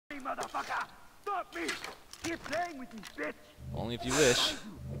motherfucker! Stop me! Keep playing with me, bitch! Only if you wish.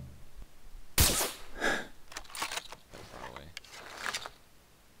 Far away.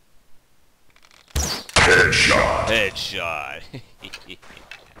 Headshot. Headshot.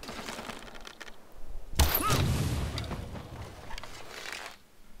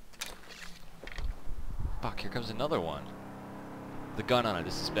 Fuck, here comes another one. The gun on it.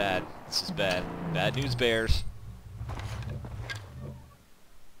 This is bad. This is bad. Bad news bears.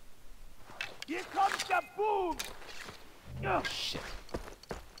 Here comes the boom! Shit.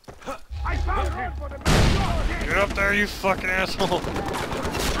 I found him for the man! Get up there, you fucking asshole!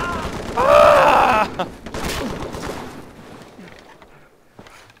 Ah!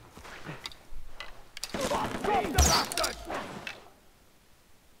 Drop the bastard!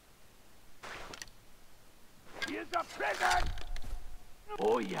 Here's a present!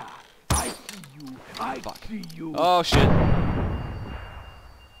 Oh yeah, I see you. I see you. Oh shit.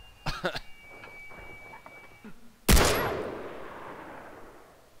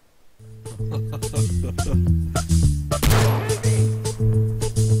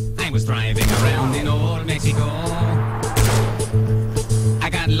 I was driving around in old Mexico. I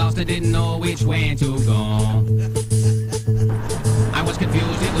got lost, I didn't know which way to go. I was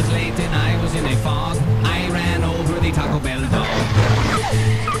confused, it was late and I was in a fog. I ran over the Taco Bell dog.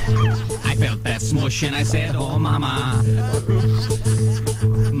 I felt that smush and I said, oh mama.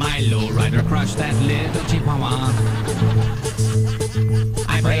 My lowrider crushed that little chihuahua.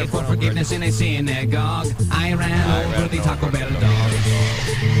 I prayed for forgiveness in a synagogue. I ran over the Taco Bell dog.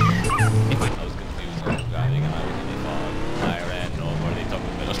 If I was confused, I was driving and I was in the fog. I ran over the Taco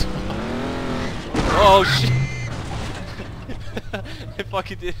Bell dog. Oh shit! I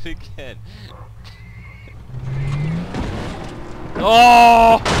fucking did it again.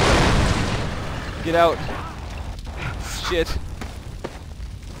 Oh! Get out. Shit.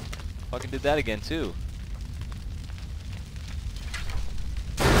 Fucking did that again too.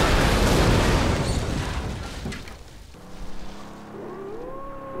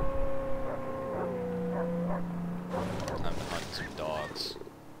 Time to hunt some dogs.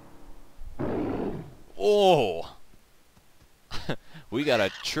 Oh! We got a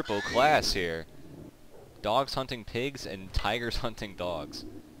triple class here. Dogs hunting pigs and tigers hunting dogs.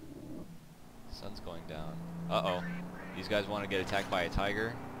 Sun's going down. Uh-oh. These guys want to get attacked by a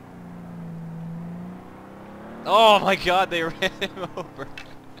tiger. Oh my god, they ran him over.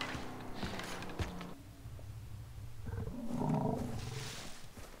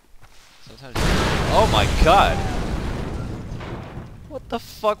 Sometimes. Oh my god! What the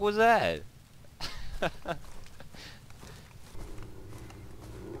fuck was that?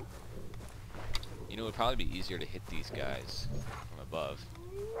 You know, it would probably be easier to hit these guys from above.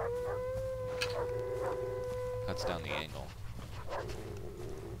 Cuts down the angle.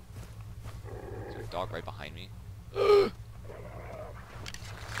 Is there a dog right behind me?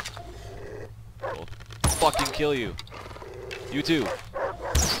 I'll fucking kill you. You too.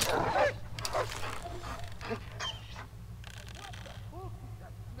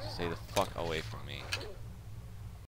 Stay the fuck away from me.